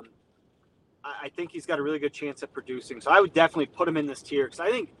 I think he's got a really good chance at producing. So I would definitely put him in this tier because I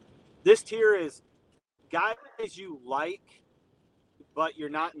think this tier is guys you like, but you're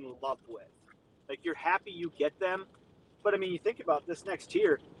not in love with. Like, you're happy you get them. But, I mean, you think about this next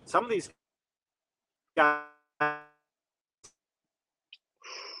tier, some of these guys.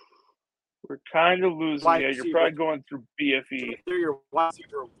 We're kind of losing you. You're probably going through BFE. They're your wide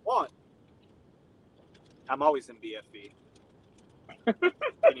receiver 1. I'm always in BFE.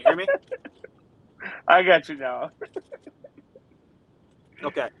 Can you hear me? I got you now.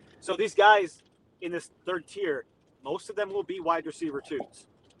 Okay. So these guys in this third tier, most of them will be wide receiver 2s.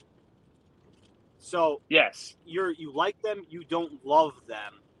 So yes, you like them, you don't love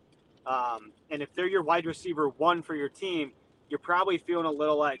them. And if they're your wide receiver 1 for your team, you're probably feeling a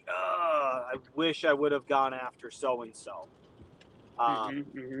little like, I wish I would have gone after so-and-so.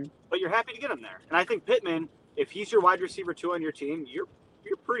 But you're happy to get him there. And I think Pittman, if he's your wide receiver 2 on your team, you're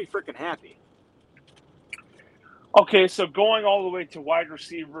pretty freaking happy. Okay, so going all the way to wide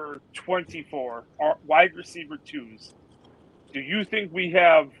receiver 24, wide receiver 2s, do you think we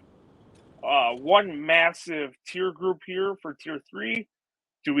have one massive tier group here for tier 3?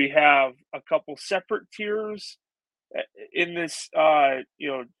 Do we have a couple separate tiers in this,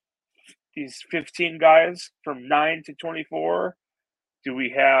 these 15 guys from 9 to 24? Do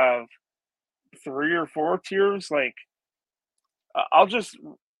we have 3 or 4 tiers? Like, I'll just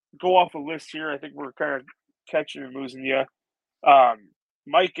go off a list here. I think we're kind of catching and losing you.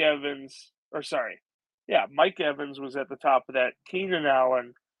 Mike Evans was at the top of that. Keenan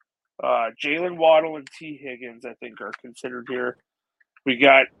Allen, Jalen Waddle, and T. Higgins, I think, are considered here. We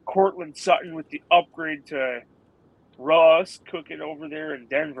got Cortland Sutton with the upgrade to Russ cooking over there in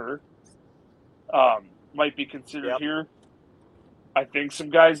Denver. Might be considered here. I think some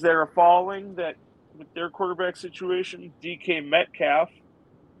guys that are falling that with their quarterback situation, DK Metcalf.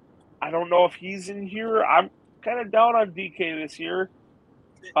 I don't know if he's in here. I'm kind of down on DK this year.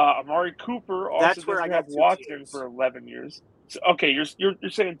 Amari Cooper also doesn't have Watson for 11 years. So, okay, you're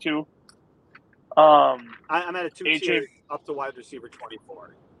saying 2. I'm at a 2 tier up to wide receiver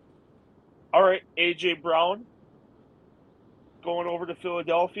 24. All right, AJ Brown going over to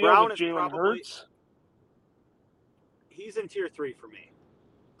Philadelphia with Jalen Hurts. He's in tier 3 for me.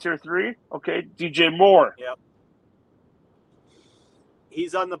 Tier 3? Okay. DJ Moore. Yep.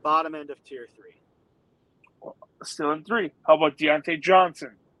 He's on the bottom end of tier 3. Still in 3. How about Deontay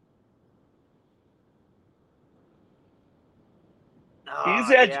Johnson?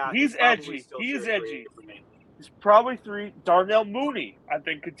 He's edgy. He's edgy. He's edgy. He's probably 3. Darnell Mooney, I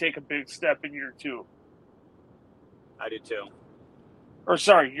think, could take a big step in year 2. I do too. Or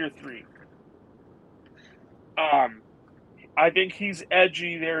sorry, year 3. I think he's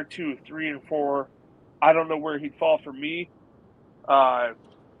edgy there too. 3 and 4. I don't know where he'd fall for me.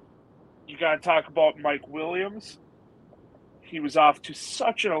 You got to talk about Mike Williams. He was off to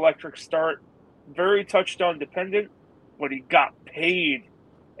such an electric start, very touchdown dependent, but he got paid.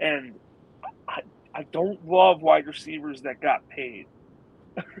 And I don't love wide receivers that got paid.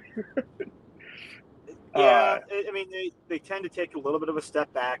 I mean, they tend to take a little bit of a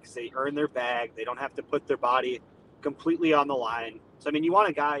step back because they earn their bag. They don't have to put their body completely on the line. So, I mean, you want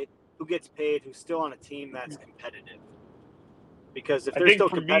a guy who gets paid who's still on a team that's competitive. Because if they're still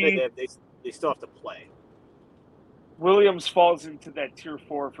competitive, they still have to play. Williams falls into that tier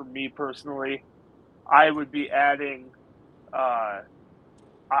 4 for me personally. I would be adding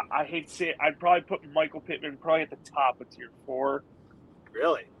I hate to say it, I'd probably put Michael Pittman probably at the top of tier 4.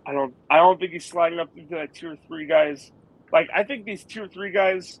 Really? I don't think he's sliding up into that tier 3 guys. Like, I think these tier 3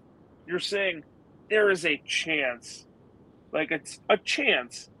 guys, you're saying there is a chance, like it's a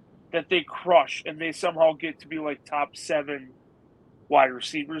chance that they crush and they somehow get to be like top 7 wide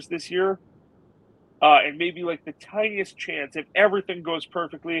receivers this year. And maybe like the tiniest chance, if everything goes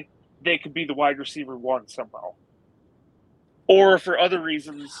perfectly, they could be the wide receiver one somehow. Or for other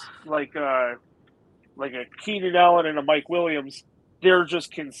reasons, like a Keenan Allen and a Mike Williams, they're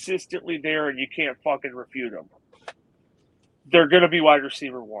just consistently there and you can't fucking refute them. They're going to be wide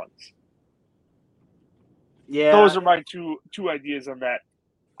receiver ones. Yeah. Those are my two ideas on that.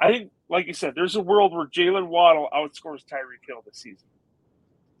 I think, like you said, there's a world where Jalen Waddle outscores Tyreek Hill this season.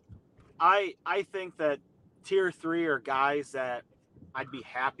 I think that tier 3 are guys that I'd be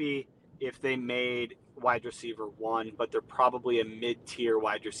happy if they made wide receiver 1, but they're probably a mid-tier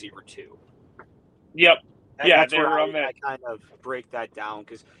wide receiver 2. Yep. That's where I kind of break that down,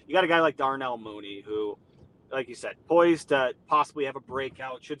 because you got a guy like Darnell Mooney who, like you said, poised to possibly have a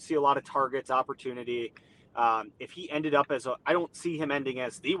breakout, should see a lot of targets, opportunity. If he ended up I don't see him ending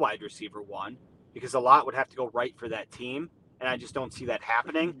as the wide receiver 1, because a lot would have to go right for that team, and I just don't see that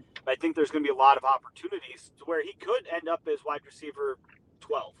happening. But I think there's going to be a lot of opportunities to where he could end up as wide receiver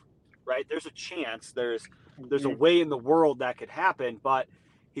 12, right? There's a chance. There's a way in the world that could happen, but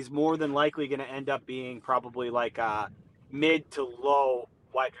he's more than likely going to end up being probably like a mid to low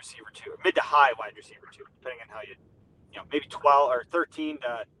wide receiver 2, or mid to high wide receiver 2, depending on how maybe 12 or 13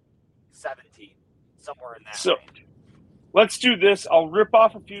 to 17, somewhere in that range. Let's do this. I'll rip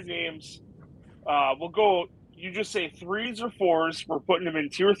off a few names. We'll go. You just say 3s or 4s. We're putting them in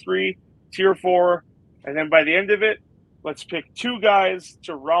tier 3, tier 4, and then by the end of it, let's pick 2 guys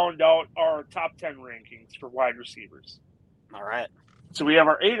to round out our top 10 rankings for wide receivers. All right. So we have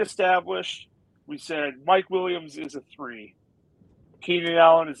our 8 established. We said Mike Williams is a 3. Keenan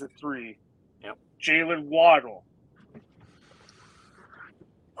Allen is a 3. Yep. Jalen Waddle.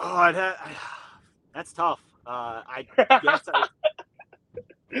 Oh, that's tough. I guess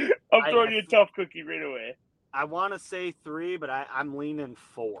I'm throwing you a tough cookie right away. I want to say 3, but I'm leaning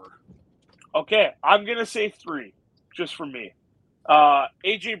 4. Okay, I'm going to say 3, just for me.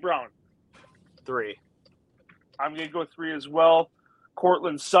 A.J. Brown. 3. I'm going to go 3 as well.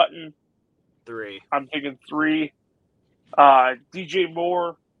 Cortland Sutton. 3. I'm thinking 3. DJ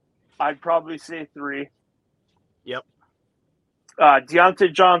Moore. I'd probably say 3. Yep.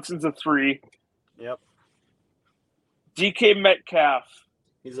 Deontay Johnson's a 3. Yep. DK Metcalf.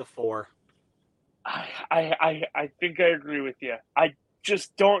 He's a 4. I think I agree with you. I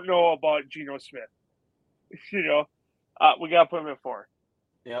just don't know about Geno Smith. We got to put him at 4.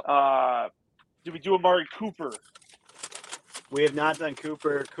 Yep. Did we do Amari Cooper? We have not done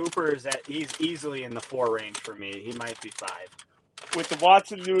Cooper. He's easily in the 4 range for me. He might be 5. With the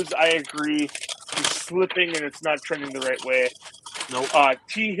Watson news, I agree. He's slipping and it's not trending the right way. Nope.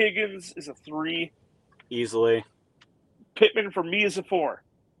 T. Higgins is a 3. Easily. Pittman for me is a 4.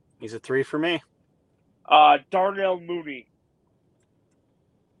 He's a 3 for me. Darnell Mooney.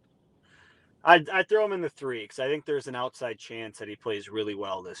 I'd throw him in the 3 because I think there's an outside chance that he plays really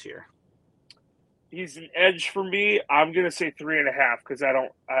well this year. He's an edge for me. I'm gonna say 3.5 because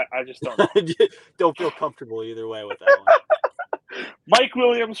I just don't know. Don't feel comfortable either way with that one. Mike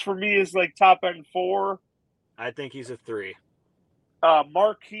Williams for me is like top end 4. I think he's a 3.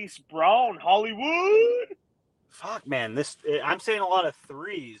 Marquise Brown, Hollywood. Fuck, man, I'm saying a lot of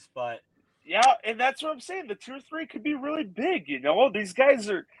 3s, but yeah, and that's what I'm saying. The tier 3 could be really big. These guys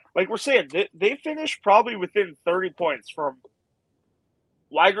are, like we're saying, they finish probably within 30 points from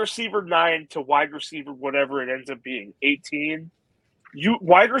wide receiver 9 to wide receiver whatever it ends up being, 18.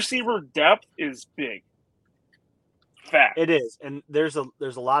 Wide receiver depth is big. Fact. It is, and there's a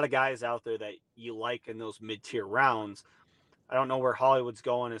lot of guys out there that you like in those mid-tier rounds. I don't know where Hollywood's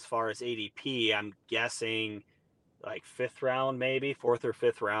going as far as ADP. I'm guessing like 5th round, maybe 4th or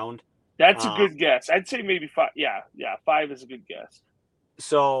 5th round. That's a good guess. I'd say maybe 5. Yeah, 5 is a good guess.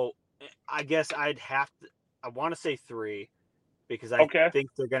 So I guess I want to say 3 because I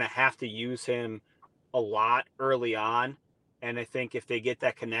think they're going to have to use him a lot early on. And I think if they get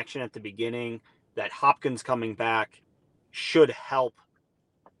that connection at the beginning, that Hopkins coming back should help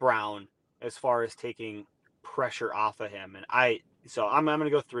Brown as far as taking pressure off of him. And I'm going to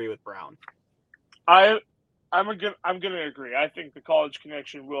go 3 with Brown. I'm gonna agree. I think the college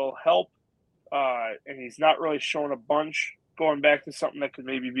connection will help, and he's not really shown a bunch. Going back to something that could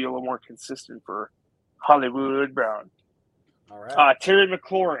maybe be a little more consistent for Hollywood Brown. All right. Terry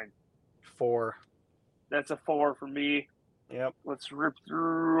McLaurin. 4. That's a 4 for me. Yep. Let's rip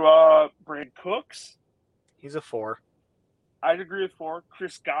through Brandon Cooks. He's a 4. I'd agree with 4.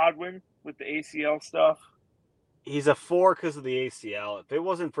 Chris Godwin with the ACL stuff. He's a 4 because of the ACL. If it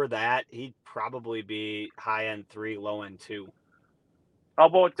wasn't for that, he'd probably be high end 3, low end 2. How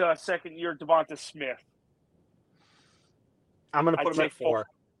about second year Devonta Smith? I'm going to put him at 4.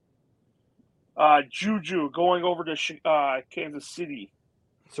 Juju going over to Kansas City.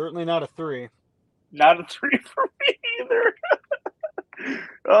 Certainly not a 3. Not a 3 for me either.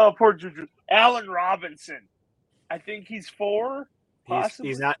 Oh, poor Juju. Allen Robinson. I think he's 4, possibly.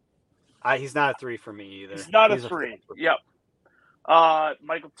 He's not a 3 for me either. He's not a He's 3. 4. Yep.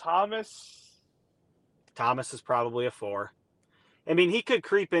 Michael Thomas. Thomas is probably a 4. I mean, he could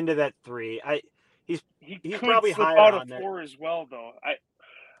creep into that 3. He's He could probably slip higher out on a there. 4 as well, though.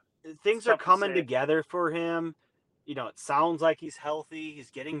 Things are coming together for him. You know, it sounds like he's healthy.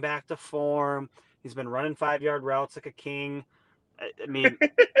 He's getting back to form. He's been running 5-yard routes like a king. I mean,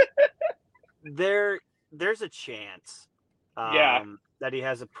 there's a chance that he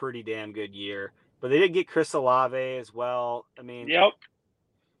has a pretty damn good year. But they did get Chris Olave as well. I mean, Yep.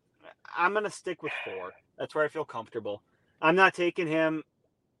 I'm going to stick with 4. That's where I feel comfortable. I'm not taking him,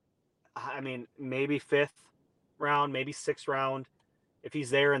 I mean, maybe 5th round, maybe 6th round. If he's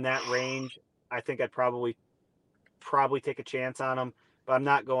there in that range, I think I'd probably take a chance on him. But I'm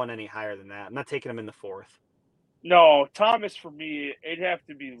not going any higher than that. I'm not taking him in the 4th. No, Thomas for me, it'd have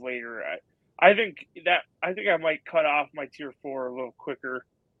to be later. I think I might cut off my tier 4 a little quicker.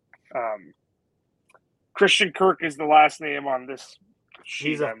 Christian Kirk is the last name on this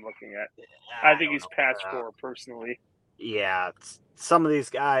sheet I'm looking at. I think he's past 4 personally. Yeah, some of these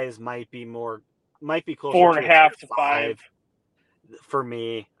guys might be closer 4.5 to 5 for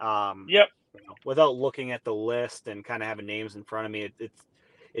me. Yep. Without looking at the list and kind of having names in front of me,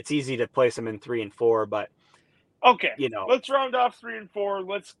 it's easy to place them in 3 and 4. But okay, let's round off 3 and 4.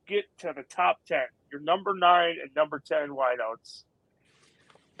 Let's get to the top 10. Your number 9 and number 10 wideouts.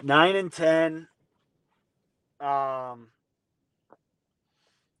 9 and 10. I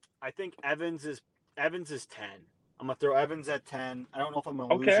think Evans is 10. I'm gonna throw Evans at 10. I don't know if I'm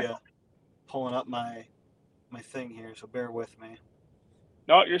gonna lose you pulling up my thing here, so bear with me.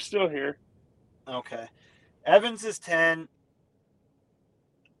 No, you're still here. Okay. Evans is 10.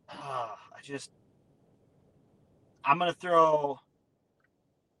 I'm gonna throw.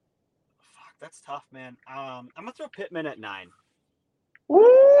 Fuck, that's tough, man. I'm gonna throw Pittman at 9. Woo!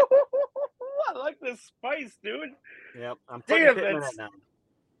 I like the spice, dude. Yep, I'm putting Pittman at 9.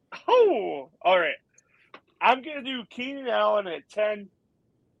 Oh, all right. I'm gonna do Keenan Allen at 10.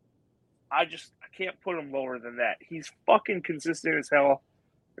 I can't put him lower than that. He's fucking consistent as hell.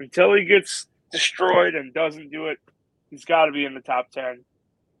 Until he gets destroyed and doesn't do it, he's got to be in the top 10.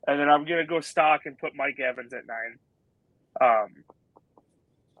 And then I'm gonna go stock and put Mike Evans at 9.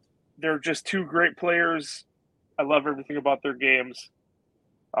 They're just 2 great players. I love everything about their games.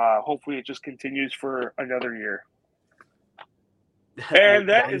 Hopefully it just continues for another year. And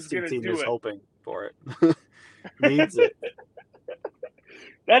that is going to do it. Hoping for it. Needs it.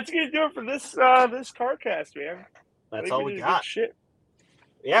 That's going to do it for this CardCast, man. That's all we got. Shit.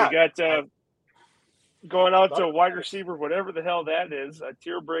 Yeah. We got going out to wide receiver, whatever the hell that is, a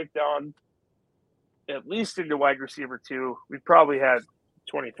tier breakdown, at least into wide receiver 2. We probably had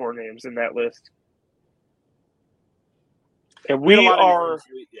 24 names in that list. And we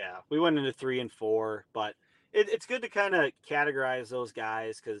went into 3 and 4, but it's good to kind of categorize those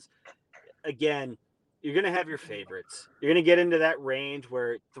guys because, again, you're going to have your favorites. You're going to get into that range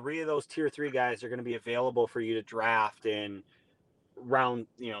where 3 of those tier 3 guys are going to be available for you to draft in round,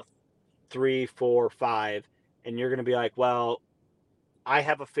 3, 4, 5, and you're going to be like, well, I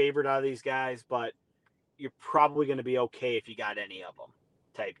have a favorite out of these guys, but you're probably going to be okay if you got any of them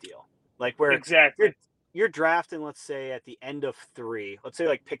type deal. Like where exactly. You're drafting, let's say, at the end of 3, let's say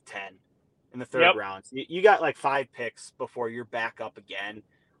like pick 10 in the 3rd round. You got like 5 picks before you're back up again.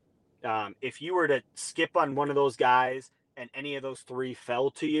 If you were to skip on one of those guys and any of those 3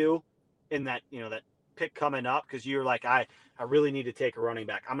 fell to you in that, that pick coming up, because you're like, I really need to take a running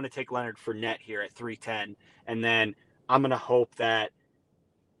back. I'm going to take Leonard Fournette here at 310. And then I'm going to hope that,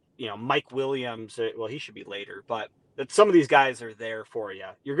 Mike Williams, well, he should be later, but that some of these guys are there for you.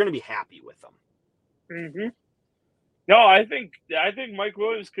 You're going to be happy with them. Mm-hmm. No, I think Mike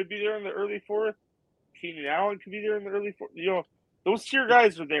Williams could be there in the early 4th. Keenan Allen could be there in the early 4th. Those tier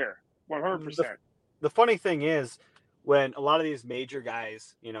guys are there, 100%. The funny thing is, when a lot of these major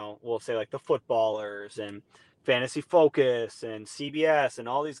guys, we'll say like the footballers and Fantasy Focus and CBS and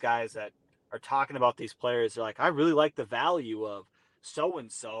all these guys that are talking about these players, they're like, I really like the value of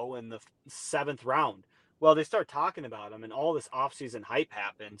so-and-so in the 7th round. Well, they start talking about them and all this offseason hype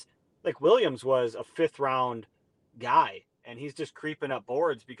happens. Like Williams was a 5th round guy, and he's just creeping up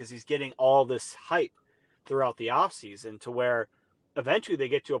boards because he's getting all this hype throughout the offseason to where eventually they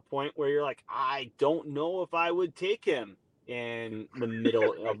get to a point where you're like, I don't know if I would take him in the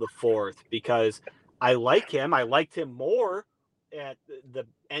middle of the 4th because I like him. I liked him more at the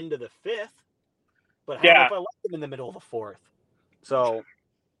end of the 5th, but I don't know if I like him in the middle of the 4th. So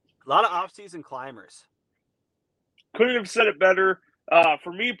A lot of off-season climbers. Couldn't have said it better.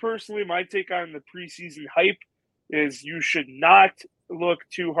 For me personally, my take on the preseason hype is you should not look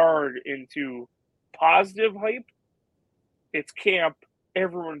too hard into positive hype. It's camp.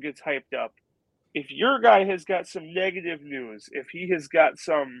 Everyone gets hyped up. If your guy has got some negative news, if he has got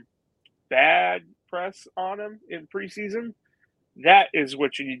some bad press on him in preseason, that is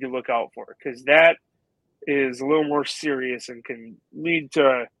what you need to look out for, because that is a little more serious and can lead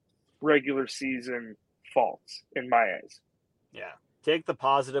to regular season faults in my eyes. Yeah. Take the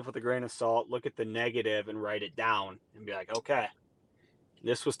positive with a grain of salt, look at the negative and write it down and be like, okay,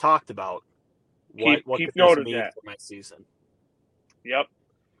 this was talked about. What Keep could note this of mean that. for my season? Yep.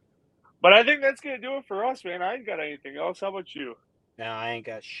 But I think that's going to do it for us, man. I ain't got anything else. How about you? No, I ain't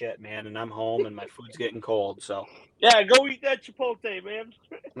got shit, man, and I'm home and my food's getting cold, so. Yeah, go eat that Chipotle, man.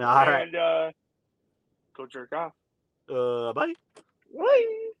 All right. And go jerk off. Bye.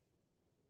 Bye.